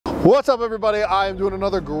What's up, everybody? I am doing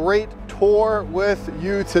another great tour with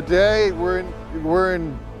you today. We're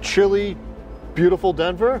in chilly, beautiful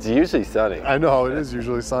Denver. It's usually sunny. I know, it is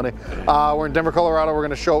usually sunny. We're in Denver, Colorado. We're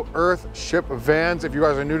gonna show Earthship vans. If you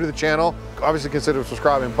guys are new to the channel, obviously consider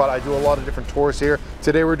subscribing, but I do a lot of different tours here.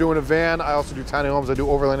 Today we're doing a van. I also do tiny homes. I do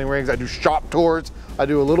overlanding rigs. I do shop tours. I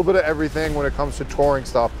do a little bit of everything when it comes to touring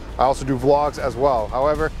stuff. I also do vlogs as well.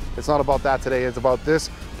 However, it's not about that today. It's about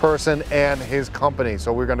this person and his company.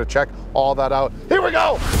 So we're gonna check all that out. Here we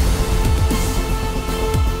go!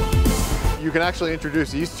 You can actually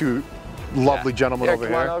introduce these two lovely gentlemen over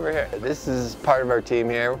here. Come on over here. This is part of our team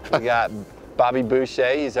here. We got Bobby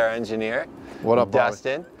Boucher, he's our engineer. What up, Bobby?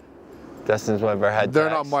 Dustin. Dustin's one of our head They're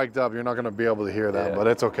techs. not mic'd up. You're not gonna be able to hear them, but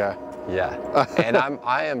it's okay. Yeah. And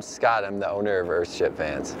I am Scott. I'm the owner of Earthship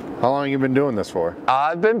Vans. How long have you been doing this for?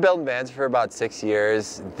 I've been building vans for about 6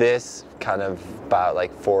 years. This kind of about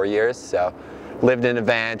like 4 years. So lived in a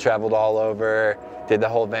van, traveled all over, did the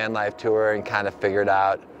whole van life tour and kind of figured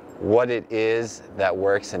out what it is that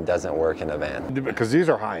works and doesn't work in a van. Because these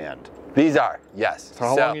are high end. These are, yes. So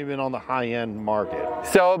how long have you been on the high end market?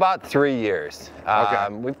 So about 3 years. Okay.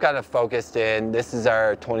 We've kind of focused in, this is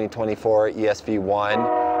our 2024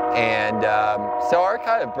 ESV1. And so our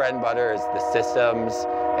kind of bread and butter is the systems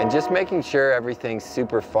and just making sure everything's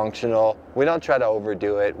super functional. We don't try to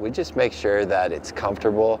overdo it. We just make sure that it's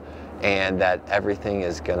comfortable and that everything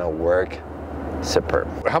is gonna work superb.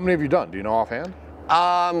 How many have you done? Do you know offhand?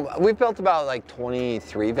 We've built about like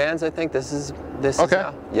 23 vans, I think. This is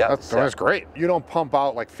now. Yeah, that's great. You don't pump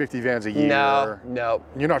out like 50 vans a year. No.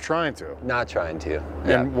 You're not trying to? Not trying to.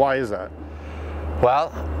 And why is that?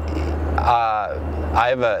 Well, I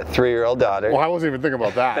have a 3-year-old daughter. Well, I wasn't even thinking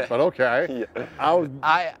about that, but okay. Yeah.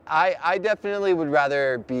 I definitely would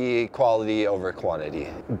rather be quality over quantity.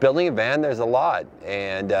 Building a van, there's a lot,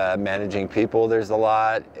 and managing people, there's a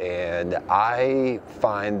lot, and I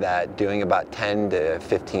find that doing about 10 to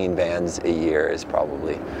 15 vans a year is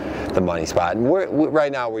probably the money spot. And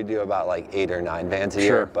right now we do about like 8 or 9 vans a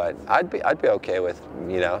year, but I'd be okay with,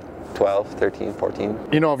 12, 13, 14.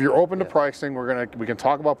 You know, if you're open to pricing, we can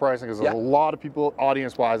talk about pricing because there's a lot of people,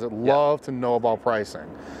 audience-wise, that love to know about pricing.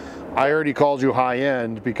 I already called you high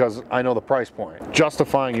end because I know the price point.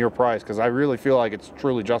 Justifying your price, because I really feel like it's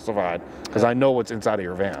truly justified because I know what's inside of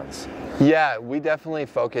your vans. Yeah, we definitely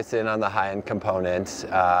focus in on the high-end components.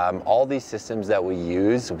 All these systems that we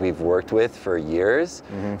use, we've worked with for years.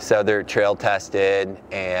 So they're trail tested,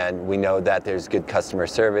 and we know that there's good customer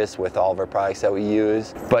service with all of our products that we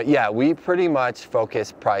use. But yeah, we pretty much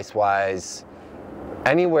focus price-wise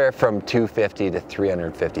anywhere from $250,000 to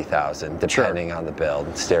 $350,000, depending on the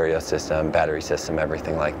build, stereo system, battery system,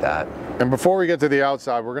 everything like that. And before we get to the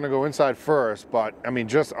outside, we're gonna go inside first, but I mean,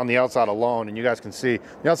 just on the outside alone, and you guys can see,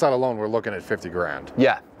 the outside alone, we're looking at 50 grand.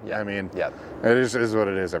 Yeah. I mean, it is what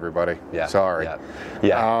it is, everybody. Yeah. Sorry.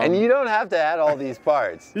 Yeah. And you don't have to add all these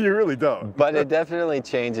parts. You really don't. But it definitely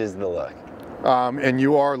changes the look. And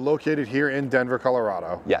you are located here in Denver,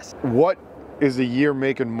 Colorado. Yes. What is the year,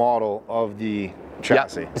 make, and model of the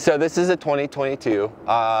chassis? So this is a 2022.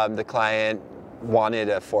 The client wanted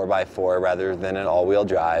a 4x4 rather than an all-wheel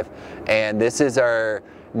drive, and this is our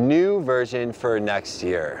new version for next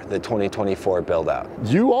year, the 2024 build out.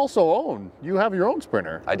 You also you have your own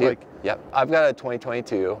Sprinter. I do. Yep. I've got a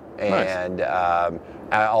 2022, and I'm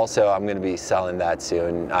going to be selling that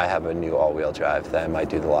soon. I have a new all-wheel drive that I might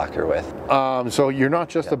do the locker with. So you're not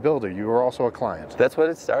just a builder, you are also a client. That's what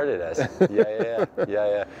it started as.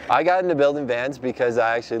 Yeah. I got into building vans because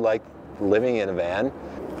I actually like living in a van.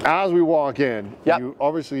 As we walk in,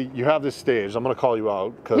 you have this stage. I'm going to call you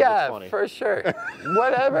out because it's funny. Yeah, for sure.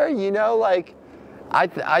 Whatever, like,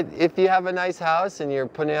 if you have a nice house and you're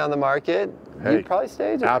putting it on the market, you'd probably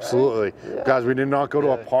stage it. Absolutely. Right? Yeah. Guys, we did not go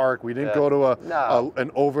to a park. We didn't go to an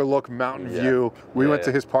overlook mountain view. We went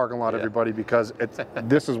to his parking lot, everybody, because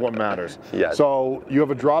this is what matters. So you have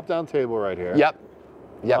a drop-down table right here. Yep,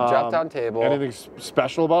 drop-down table. Anything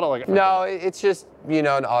special about it? No, it's just, an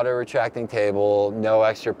auto-retracting table, no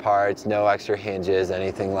extra parts, no extra hinges,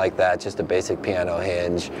 anything like that, just a basic piano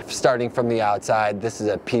hinge. Starting from the outside, this is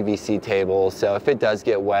a PVC table, so if it does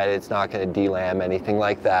get wet, it's not going to delam, anything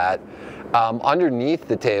like that. Underneath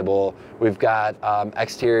the table, we've got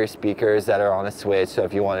exterior speakers that are on a switch, so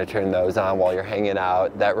if you want to turn those on while you're hanging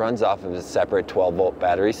out, that runs off of a separate 12-volt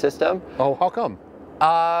battery system. Oh, how come?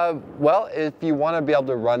 Well, if you want to be able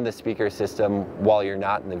to run the speaker system while you're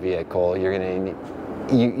not in the vehicle, you're going to need,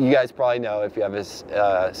 you guys probably know if you have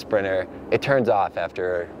a Sprinter, it turns off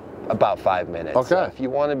after about 5 minutes. Okay. So if you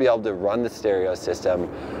want to be able to run the stereo system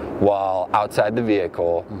while outside the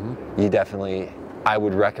vehicle, you definitely I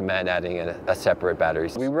would recommend adding a separate battery.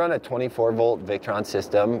 We run a 24-volt Victron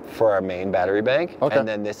system for our main battery bank, and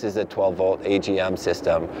then this is a 12-volt AGM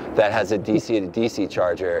system that has a DC to DC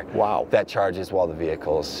charger that charges while the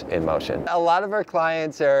vehicle's in motion. A lot of our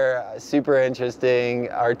clients are super interesting,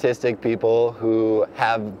 artistic people who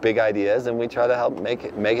have big ideas, and we try to help make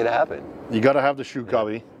it happen. You got to have the shoe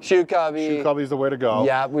cubby. Shoe cubby. Shoe cubby is the way to go.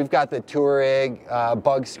 Yeah, we've got the Touareg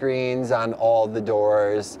bug screens on all the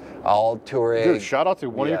doors, all Touareg. Dude, shout out to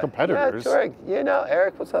one of your competitors. Yeah, Touareg. You know,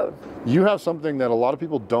 Eric, what's up? You have something that a lot of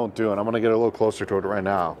people don't do, and I'm going to get a little closer to it right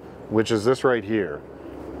now, which is this right here.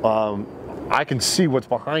 I can see what's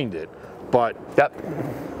behind it, but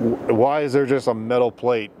why is there just a metal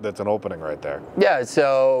plate that's an opening right there? Yeah,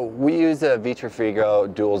 so we use a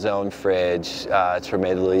Vitrifrigo dual zone fridge. It's from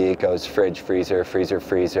Italy. It goes fridge, freezer, freezer,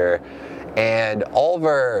 freezer. And all of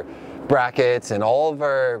our brackets and all of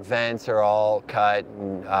our vents are all cut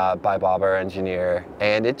by Bob, our engineer.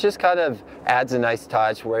 And it just kind of adds a nice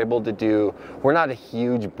touch. We're able to do, we're not a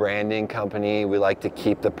huge branding company. We like to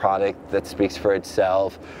keep the product that speaks for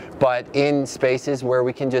itself. But in spaces where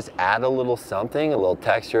we can just add a little something, a little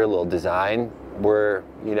texture, a little design, we're,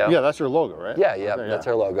 you know. Yeah, that's your logo, right? Yeah, that's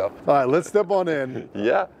our logo. All right, let's step on in.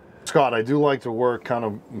 Yeah. Scott, I do like to work kind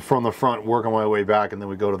of from the front, work on my way back, and then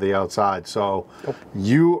we go to the outside. So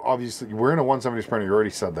you obviously, we're in a 170 Sprinter, you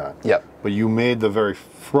already said that. Yep. But you made the very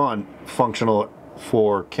front functional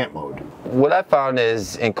for camp mode. What I found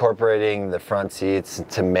is incorporating the front seats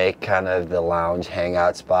to make kind of the lounge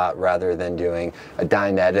hangout spot rather than doing a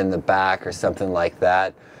dinette in the back or something like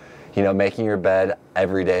that. You know, making your bed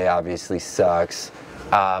every day obviously sucks.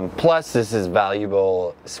 Plus, this is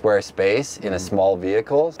valuable square space in a small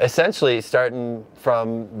vehicle. Essentially, starting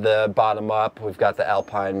from the bottom up, we've got the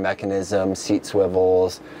Alpine mechanism, seat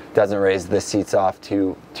swivels, doesn't raise the seats off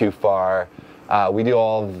too far. We do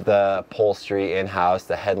all of the upholstery in-house,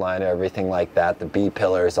 the headliner, everything like that. The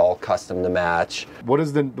B-pillars, all custom to match. What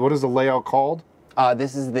is the layout called?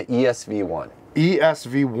 This is the ESV1.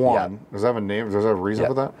 ESV1. Does that have a name? Does that have a reason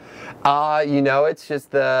for that? You know, it's just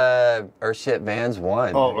the Earthship Vans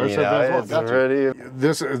 1. Oh, Earthship Vans 1.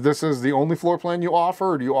 Gotcha. This is the only floor plan you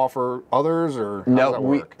offer, or do you offer others, or how does that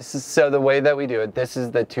work? So the way that we do it, this is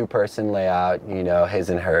the two-person layout, you know, his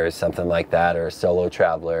and hers, something like that, or a solo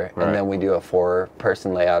traveler. Right. And then we do a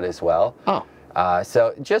four-person layout as well. Oh.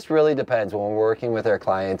 So it just really depends. When we're working with our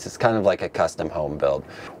clients, it's kind of like a custom home build.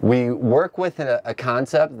 We work with a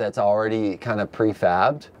concept that's already kind of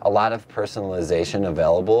prefabbed, a lot of personalization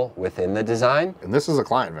available within the design. And this is a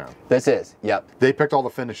client van. This is, yep. They picked all the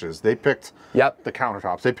finishes. They picked the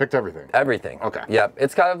countertops. They picked everything. Everything. Okay. Yep.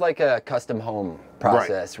 It's kind of like a custom home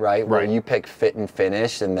process, right? Where you pick fit and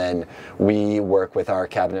finish, and then we work with our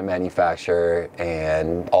cabinet manufacturer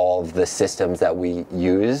and all of the systems that we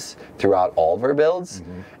use throughout all of our builds,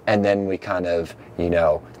 and then we kind of, you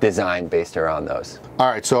know, design based around those. All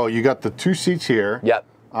right, so you got the two seats here. Yep.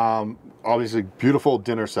 Obviously, beautiful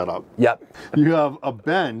dinner setup. Yep. You have a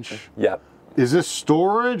bench. Yep. Is this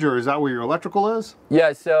storage, or is that where your electrical is?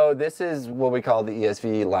 Yeah, so this is what we call the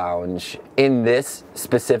ESV lounge. In this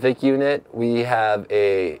specific unit, we have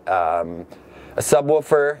a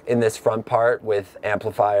subwoofer in this front part with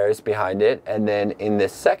amplifiers behind it, and then in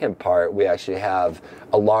this second part, we actually have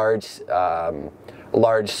a large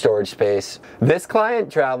storage space. This client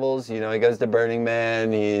travels, you know, he goes to Burning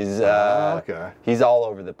Man, he's all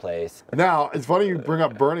over the place. Now, it's funny you bring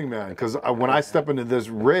up Burning Man, because when I step into this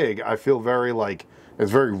rig, I feel very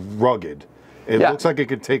it's very rugged. It looks like it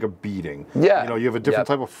could take a beating. Yeah. You know, you have a different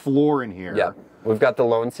type of floor in here. Yep. We've got the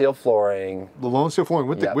Lone Seal flooring. The Lone Seal flooring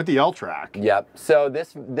with the L-track. Yep. So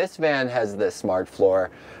this van has the smart floor.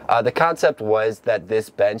 The concept was that this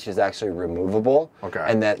bench is actually removable,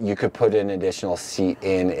 and that you could put an additional seat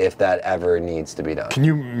in if that ever needs to be done. Can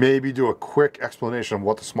you maybe do a quick explanation of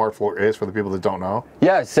what the smart floor is for the people that don't know?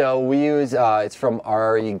 Yeah. So we use it's from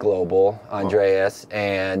RE Global, Andreas,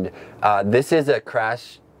 and this is a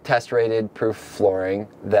crash test rated proof flooring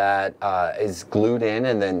that is glued in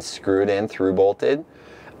and then screwed in through bolted.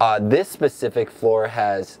 This specific floor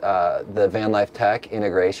has the Van Life Tech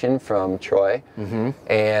integration from Troy,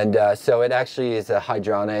 and so it actually is a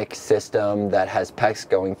hydronic system that has PEX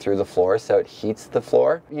going through the floor, so it heats the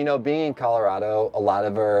floor. You know, being in Colorado, a lot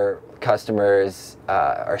of our customers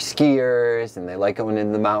are skiers and they like going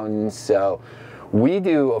into the mountains, so we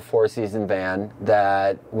do a 4-season van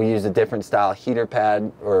that we use a different style heater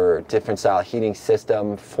pad or different style heating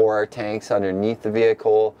system for our tanks underneath the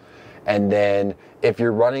vehicle. And then if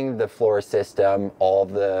you're running the floor system, all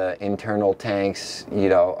the internal tanks, you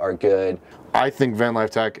know, are good. I think Van Life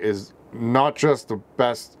Tech is not just the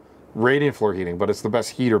best radiant floor heating, but it's the best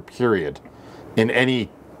heater, period. in any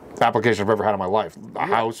application I've ever had in my life. A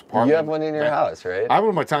house, apartment. You have one in your house, right? I have one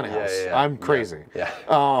in my tiny house. I'm crazy. Yeah.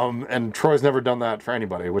 And Troy's never done that for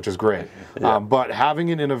anybody, which is great. But having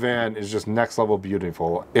it in a van is just next level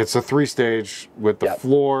beautiful. It's a 3-stage with the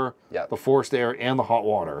floor, the forced air, and the hot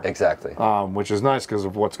water. Exactly. Which is nice because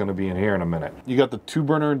of what's going to be in here in a minute. You got the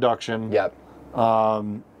 2-burner induction. Yep.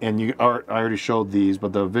 And I already showed these,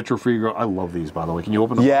 but the Vitrofrigo, I love these, by the way. Can you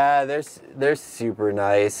open them? Yeah, they're super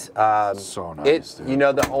nice. So nice, dude. You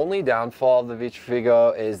know, the only downfall of the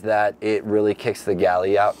Vitrofrigo is that it really kicks the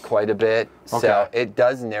galley out quite a bit. Okay. So it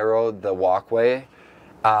does narrow the walkway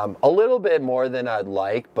a little bit more than I'd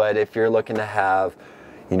like, but if you're looking to have,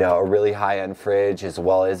 you know, a really high-end fridge as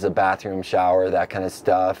well as a bathroom shower, that kind of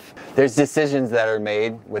stuff. There's decisions that are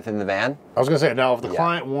made within the van. I was gonna say, now if the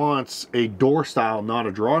client wants a door style, not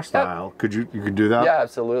a drawer style, you could do that? Yeah,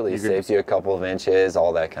 absolutely. It saves you a couple of inches,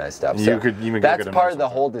 all that kind of stuff. You could even that's part of the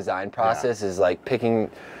whole design process is like picking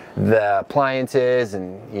the appliances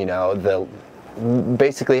and, you know,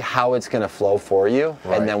 basically how it's going to flow for you,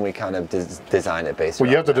 and then we kind of design it based on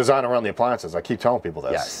you have to design around the appliances. I keep telling people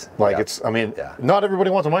this. Yes. Like it's, I mean, not everybody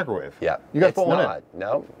wants a microwave. Yeah. You got to put one in.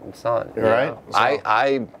 No, it's not. Right? So,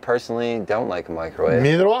 I personally don't like a microwave.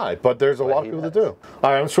 Neither do I, but there's a lot of people that do. All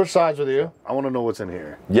right, I'm going to switch sides with you. I want to know what's in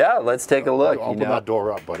here. Yeah, let's take a look. I'll open that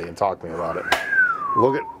door up, buddy, and talk to me about it.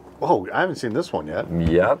 Look at, oh, I haven't seen this one yet.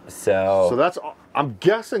 Yep, So that's, I'm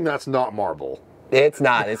guessing that's not marble. It's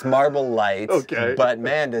not. It's marble light. Okay. But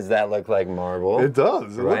man, does that look like marble. It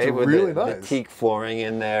does. It looks really nice. The teak flooring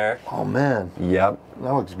in there. Oh, man. Yep.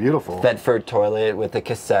 That looks beautiful. Thetford toilet with the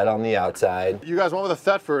cassette on the outside. You guys went with a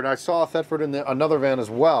Thetford, and I saw a Thetford in another van as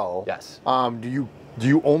well. Yes. Do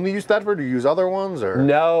you only use Thetford? Do you use other ones? Or?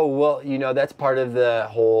 No, well, you know, that's part of the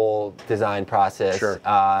whole design process. Sure.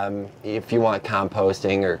 If you want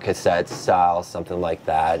composting or cassette style, something like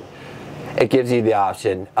that, it gives you the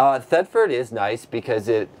option. Thetford is nice because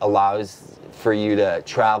it allows for you to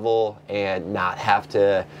travel and not have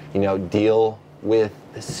to, you know, deal with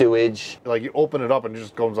sewage. Like you open it up and it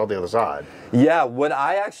just goes out the other side. Yeah, what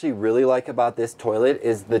I actually really like about this toilet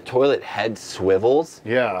is the toilet head swivels.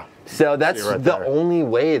 Yeah. So that's the only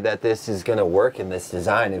way that this is going to work in this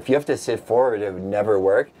design. If you have to sit forward, it would never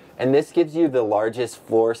work. And this gives you the largest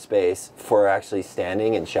floor space for actually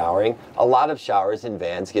standing and showering. A lot of showers in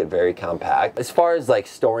vans get very compact. As far as like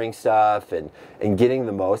storing stuff and getting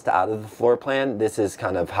the most out of the floor plan, this is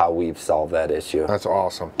kind of how we've solved that issue. That's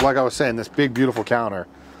awesome. Like I was saying, this big, beautiful counter.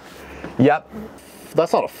 Yep.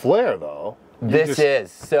 That's not a flare though. This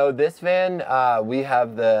is. So this van, we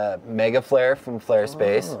have the Mega Flare from Flare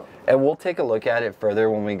Space, and we'll take a look at it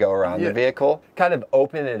further when we go around the vehicle. Kind of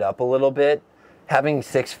open it up a little bit. Having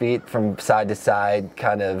 6 feet from side to side,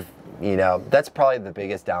 kind of, you know, that's probably the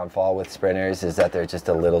biggest downfall with Sprinters is that they're just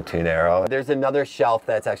a little too narrow. There's another shelf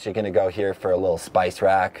that's actually going to go here for a little spice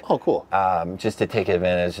rack. Oh, cool. Just to take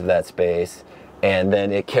advantage of that space. And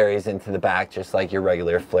then it carries into the back just like your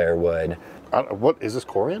regular Flare would. What, is this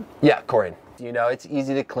Corian? Yeah, Corian. You know, it's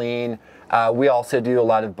easy to clean. We also do a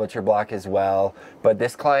lot of butcher block as well. But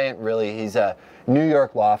this client really, he's a New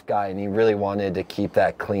York Loft guy, and he really wanted to keep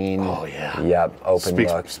that clean. Oh yeah. Yep. Open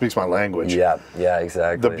look. Speaks my language. Yep. Yeah.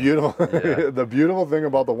 Exactly. The beautiful, the beautiful thing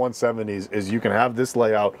about the 170s is you can have this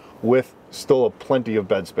layout with still plenty of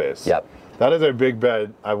bed space. Yep. That is a big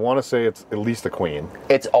bed. I want to say it's at least a queen.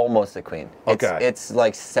 It's almost a queen. Okay. It's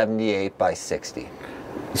like 78 by 60.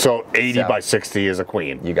 So 80 by 60 is a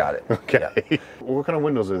queen. You got it. Okay. Yep. What kind of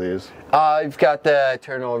windows are these? You've got the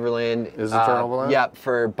turnoverland. Is it turnoverland? Yep,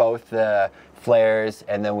 for both the flares,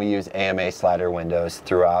 and then we use AMA slider windows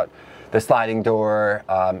throughout the sliding door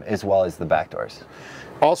as well as the back doors.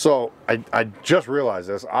 Also, I just realized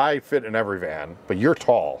this. I fit in every van, but you're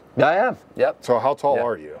tall. I am. Yep. So how tall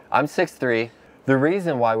are you? I'm 6'3". The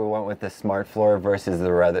reason why we went with the Smart floor versus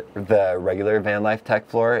the regular Van Life Tech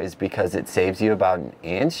floor is because it saves you about an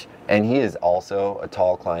inch, and he is also a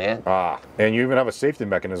tall client. Ah, and you even have a safety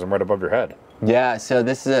mechanism right above your head. Yeah, so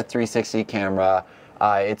this is a 360 camera.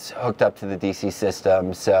 It's hooked up to the DC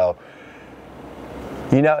system, so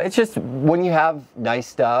you know, it's just when you have nice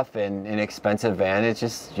stuff and an expensive van, it's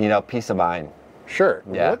just, you know, peace of mind. Sure.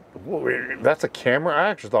 Yeah. What? That's a camera? I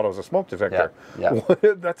actually thought it was a smoke detector. Yeah.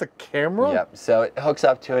 That's a camera? Yep. So it hooks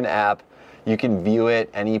up to an app. You can view it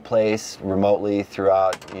any place remotely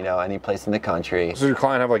throughout, you know, any place in the country. So does your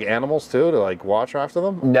client have like animals too to like watch after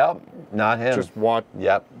them? Nope, not him. Just watch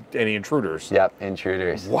any intruders? Yep,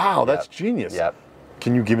 intruders. Wow, that's genius. Yep.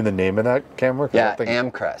 Can you give me the name of that camera? Yeah,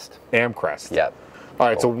 Amcrest. Amcrest. Yep. All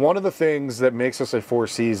right, so one of the things that makes us a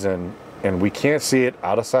four-season, and we can't see it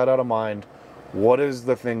out of sight, out of mind, what is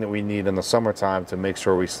the thing that we need in the summertime to make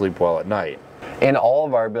sure we sleep well at night? In all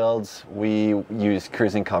of our builds, we use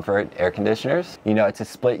cruising comfort air conditioners. You know, it's a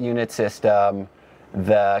split unit system.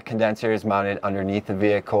 The condenser is mounted underneath the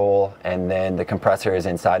vehicle, and then the compressor is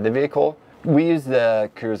inside the vehicle. We use the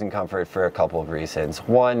cruising comfort for a couple of reasons.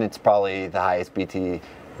 One, it's probably the highest BTU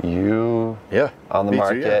on the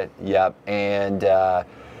market. Yep, and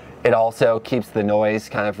it also keeps the noise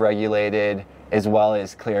kind of regulated, as well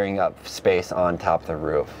as clearing up space on top of the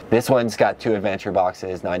roof. This one's got 2 adventure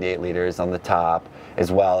boxes, 98 liters on the top, as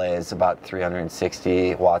well as about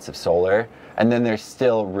 360 watts of solar. And then there's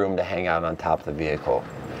still room to hang out on top of the vehicle.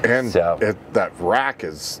 And so, that rack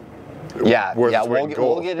is we'll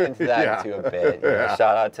get into that into a bit.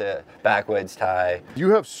 Shout out to Backwoods Ty.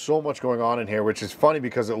 You have so much going on in here, which is funny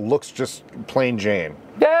because it looks just plain Jane.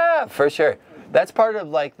 Yeah, for sure. That's part of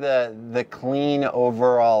like the clean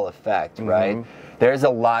overall effect, right? There's a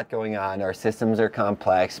lot going on. Our systems are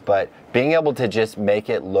complex, but being able to just make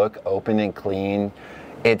it look open and clean,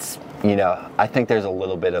 it's, you know, I think there's a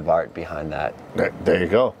little bit of art behind that. There you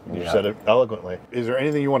go. You said it eloquently. Is there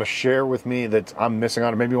anything you want to share with me that I'm missing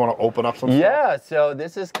on? Maybe you want to open up some stuff? Yeah, so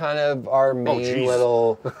this is kind of our main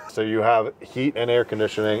little... So you have heat and air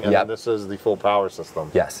conditioning, and then this is the full power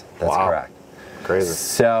system. Yes, that's correct. Crazy.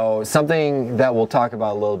 So something that we'll talk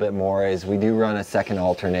about a little bit more is we do run a second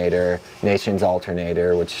alternator, Nation's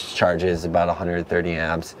alternator, which charges about 130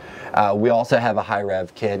 amps. We also have a high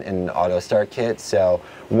rev kit and an auto start kit. So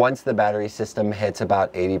once the battery system hits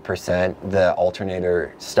about 80%, the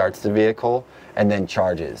alternator starts the vehicle and then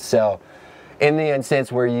charges. So in the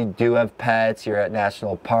instance where you do have pets, you're at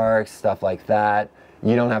national parks, stuff like that,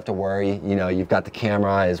 you don't have to worry. You know, you've got the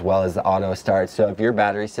camera as well as the auto start. So if your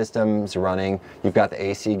battery system's running, you've got the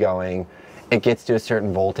AC going, it gets to a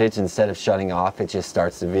certain voltage, instead of shutting off, it just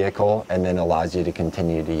starts the vehicle and then allows you to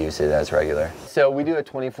continue to use it as regular. So we do a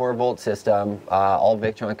 24-volt system, all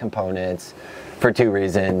Victron components, for 2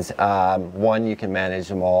 reasons. One, you can manage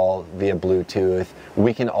them all via Bluetooth.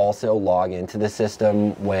 We can also log into the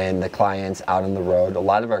system when the client's out on the road. A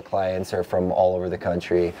lot of our clients are from all over the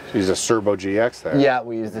country. So you use a Serbo GX there? Yeah,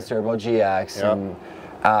 we use the Serbo GX. And,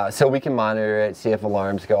 so we can monitor it, see if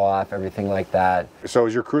alarms go off, everything like that. So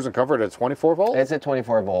is your cruising comfort at 24 volt? It's at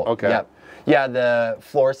 24 volt. Okay. Yep. Yeah, the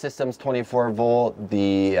floor system's 24 volt,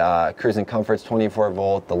 the cruising comfort's 24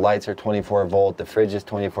 volt, the lights are 24 volt, the fridge is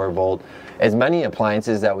 24 volt. As many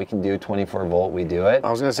appliances that we can do 24 volt, we do it. I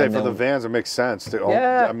was going to say, for the vans, it makes sense to own.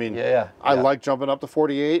 I mean, I like jumping up to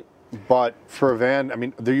 48. But for a van, I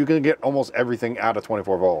mean, you can get almost everything out of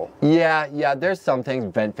 24 volt. Yeah, there's some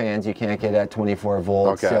things, vent fans, you can't get at 24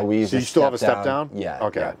 volts. Okay. So we use you still have a step down? Yeah.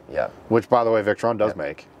 Okay. Yeah. Which, by the way, Victron does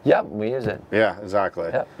make. Yep, we use it. Yeah,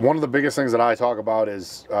 exactly. Yep. One of the biggest things that I talk about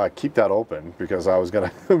is keep that open, because I was going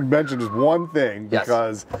to mention just one thing,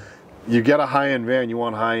 because you get a high-end van, you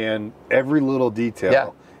want high-end, every little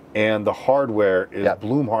detail, and the hardware is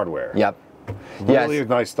Bloom hardware. Yep. Really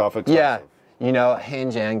nice stuff. Expensive. Yeah. You know,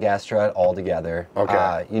 hinge and gas strut all together.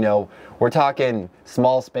 Okay. You know, we're talking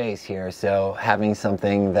small space here, so having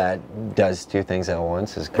something that does 2 things at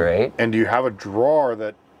once is great. And do you have a drawer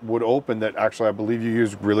that would open that actually, I believe you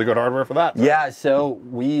use really good hardware for that? Yeah, so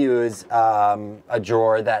we use a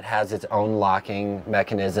drawer that has its own locking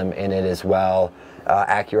mechanism in it as well.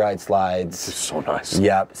 Accuride slides. This is so nice.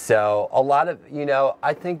 Yep, so a lot of, you know,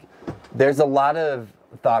 I think there's a lot of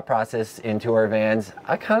thought process into our vans.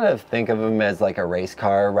 I kind of think of them as like a race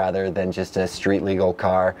car rather than just a street legal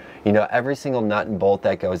car. You know, every single nut and bolt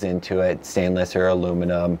that goes into it, stainless or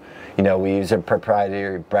aluminum. You know, we use a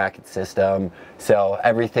proprietary bracket system, so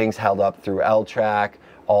everything's held up through L-track,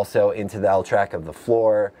 also into the L-track of the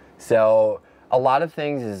floor. So a lot of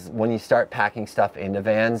things is when you start packing stuff into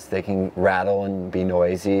vans, they can rattle and be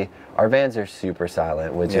noisy. Our vans are super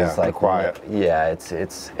silent, which is like quiet. Yeah,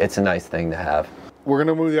 it's a nice thing to have. We're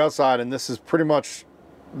going to move the outside, and this is pretty much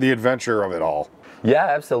the adventure of it all. Yeah,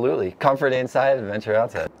 absolutely. Comfort inside, adventure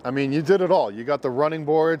outside. I mean, you did it all. You got the running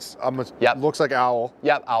boards. Looks like Owl.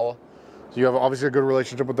 Yep, Owl. So you have obviously a good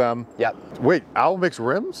relationship with them. Yep. Wait, Owl makes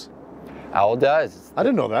rims? Owl does. I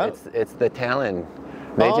didn't know that. It's the Talon.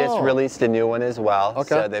 They just released a new one as well. Okay.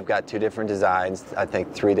 So they've got 2 different designs. I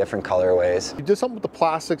think 3 different colorways. You did something with the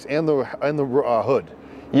plastics and the hood.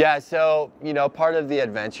 Yeah, so, you know, part of the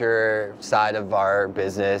adventure side of our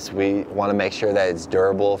business, we want to make sure that it's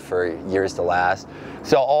durable for years to last.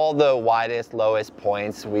 So all the widest, lowest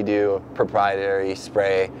points, we do proprietary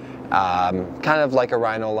spray, kind of like a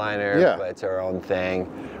rhino liner, but it's our own thing.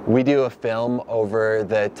 We do a film over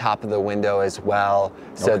the top of the window as well,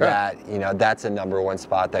 so that, you know, that's a #1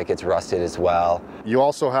 spot that gets rusted as well. You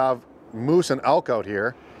also have moose and elk out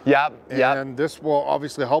here. Yep. And this will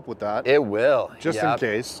obviously help with that. It will. Just in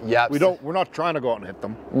case. Yep. We're not trying to go out and hit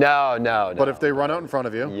them. No. But if they run out in front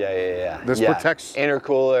of you. Yeah. This protects.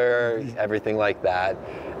 Intercooler, everything like that.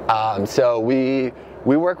 So we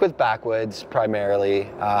work with backwoods primarily.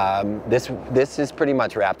 This is pretty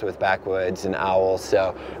much wrapped with backwoods and owl.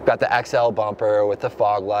 So we've got the XL bumper with the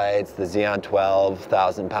fog lights, the Xeon 12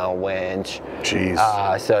 1,000-pound winch.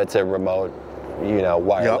 Jeez. So it's a remote,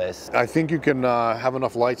 wireless. Yep. I think you can have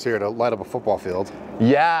enough lights here to light up a football field.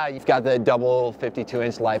 Yeah, you've got the double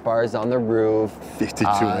 52-inch light bars on the roof.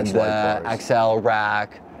 52-inch light bars. The XL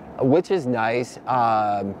rack, which is nice.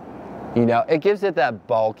 It gives it that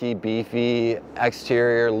bulky, beefy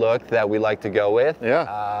exterior look that we like to go with.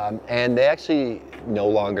 Yeah. And they actually no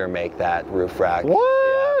longer make that roof rack. What?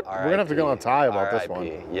 Yeah, we're gonna have to get on Ty about this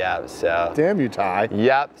one. Yeah, so. Damn you, Ty.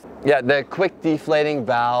 Yep. Yeah, the quick deflating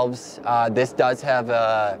valves. This does have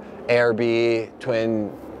a ARB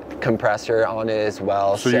twin compressor on it as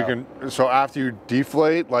well. So after you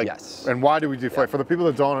deflate, yes. And why do we deflate? For the people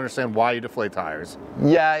that don't understand why you deflate tires.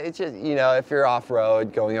 Yeah, it's just, if you're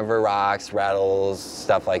off-road, going over rocks, rattles,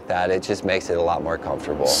 stuff like that, it just makes it a lot more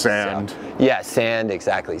comfortable. Sand. Yeah, sand,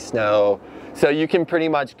 exactly, snow. So you can pretty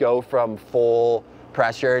much go from full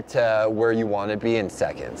pressure to where you want to be in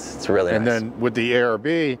seconds. It's really nice. And then with the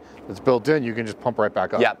ARB that's built in, you can just pump right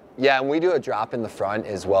back up. Yep. Yeah, and we do a drop in the front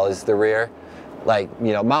as well as the rear. Like,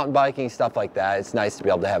 mountain biking, stuff like that, it's nice to be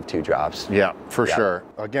able to have 2 drops. Yeah, for sure.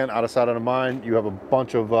 Again, out of sight, out of mind, you have a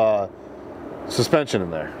bunch of suspension in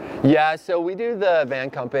there. Yeah, so we do the Van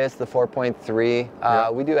Compass, the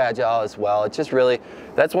 4.3. We do Agile as well. It's just really,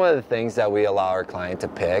 that's one of the things that we allow our client to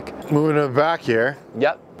pick. Moving to the back here.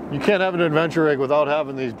 Yep. You can't have an adventure rig without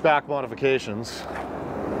having these back modifications.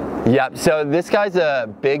 Yep, so this guy's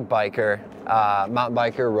a big biker. Mountain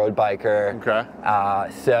biker, road biker. Okay.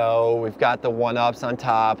 So we've got the 1-ups on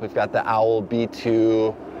top. We've got the Owl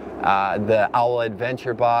B2, the Owl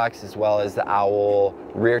Adventure Box, as well as the Owl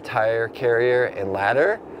rear tire carrier and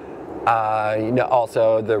ladder.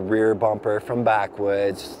 Also the rear bumper from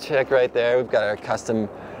Backwoods. Check right there. We've got our custom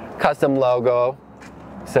logo.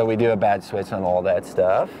 So we do a badge switch on all that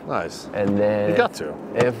stuff. Nice. And then you got to.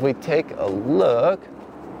 If we take a look.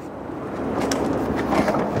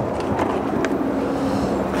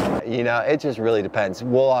 It just really depends.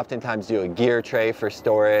 We'll oftentimes do a gear tray for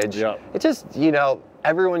storage. Yep. It just,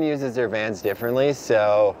 everyone uses their vans differently.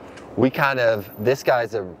 So this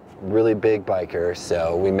guy's a really big biker.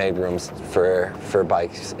 So we made rooms for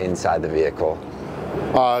bikes inside the vehicle.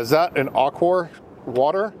 Is that an Aqua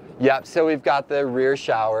water? Yep, so we've got the rear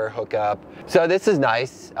shower hookup. So this is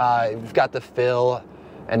nice. We've got the fill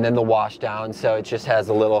and then the wash down. So it just has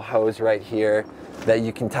a little hose right here that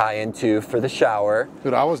you can tie into for the shower.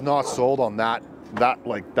 Dude, I was not sold on that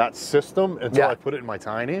system until I put it in my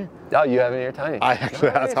Tiny. Oh, you have it in your Tiny?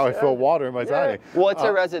 That's how I fill water in my Tiny. Well, it's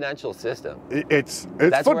a residential system. It's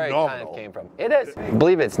That's phenomenal. where it kind of came from. It is. I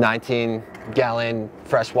believe it's 19-gallon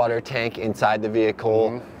freshwater tank inside the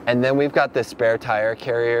vehicle. And then we've got the spare tire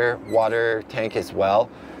carrier water tank as well.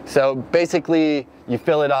 So basically, you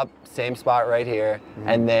fill it up, same spot right here,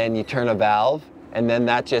 and then you turn a valve, and then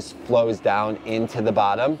that just flows down into the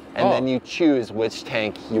bottom, and then you choose which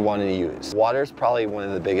tank you want to use. Water's probably one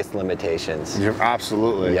of the biggest limitations.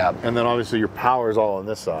 Absolutely. Yep. And then obviously your power is all on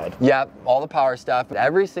this side. Yep, all the power stuff.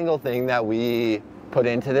 Every single thing that we put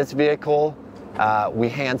into this vehicle, we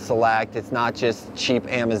hand select. It's not just cheap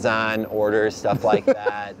Amazon orders, stuff like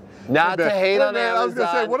that. Not to hate on Amazon. I was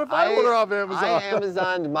gonna say, what if I order off Amazon? I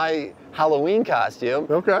Amazoned my Halloween costume.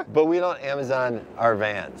 Okay. But we don't Amazon our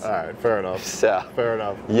vans. All right, fair enough. So. Fair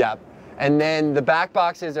enough. Yep. And then the back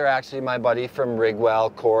boxes are actually my buddy from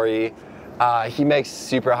Rigwell, Corey. He makes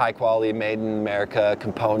super high quality, made in America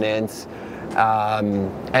components.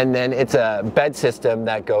 And then it's a bed system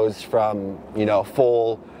that goes from,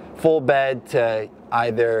 full bed to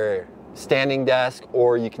either standing desk,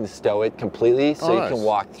 or you can stow it completely so you can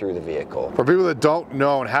walk through the vehicle. For people that don't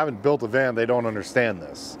know and haven't built a van, they don't understand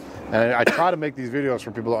this. And I try to make these videos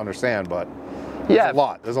for people to understand, but there's a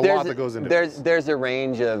lot. There's a lot that goes into this. There's a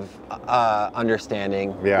range of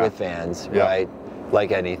understanding with vans, right?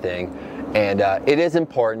 Like anything. And it is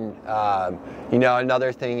important.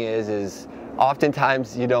 Another thing is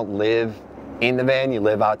oftentimes you don't live in the van, you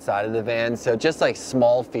live outside of the van. So just like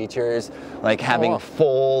small features, like having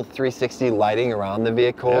full 360 lighting around the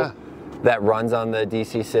vehicle that runs on the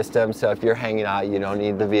DC system. So if you're hanging out, you don't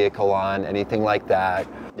need the vehicle on, anything like that.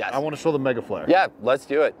 Yes. I want to show the Mega Flare. Yeah, let's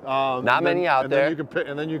do it. Not many out there.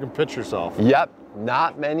 And then you can pitch yourself. Yep,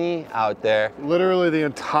 not many out there. Literally the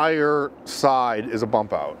entire side is a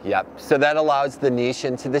bump out. Yep, so that allows the niche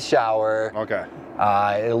into the shower. Okay.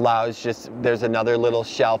 It allows there's another little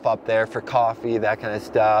shelf up there for coffee, that kind of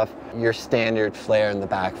stuff. Your standard flare in the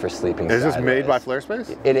back for sleeping Is this sideways. made by Flare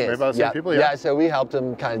Space? It is. Made by the same people? Yeah, so we helped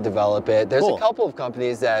them kind of develop it. There's Cool. a couple of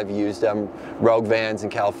companies that have used them. Rogue Vans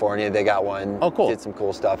in California, they got one. Oh, cool. Did some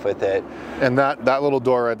cool stuff with it. And that little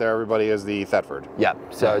door right there, everybody, is the Thetford. Yeah,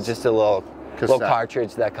 so Nice. just a little Cassette.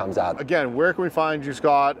 cartridge that comes out. Again, where can we find you,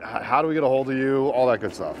 Scott? How do we get a hold of you? All that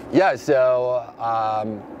good stuff. Yeah, so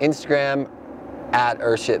Instagram at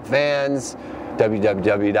EarthshipVans,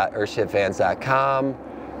 www.earthshipvans.com.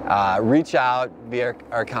 Reach out via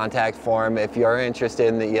our contact form if you're interested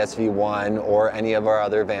in the ESV1 or any of our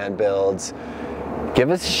other van builds. Give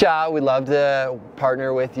us a shot. We'd love to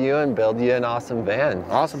partner with you and build you an awesome van.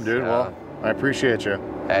 Awesome, dude. So, well, I appreciate you.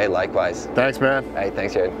 hey, likewise. Thanks, man. Hey,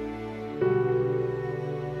 thanks, Jared.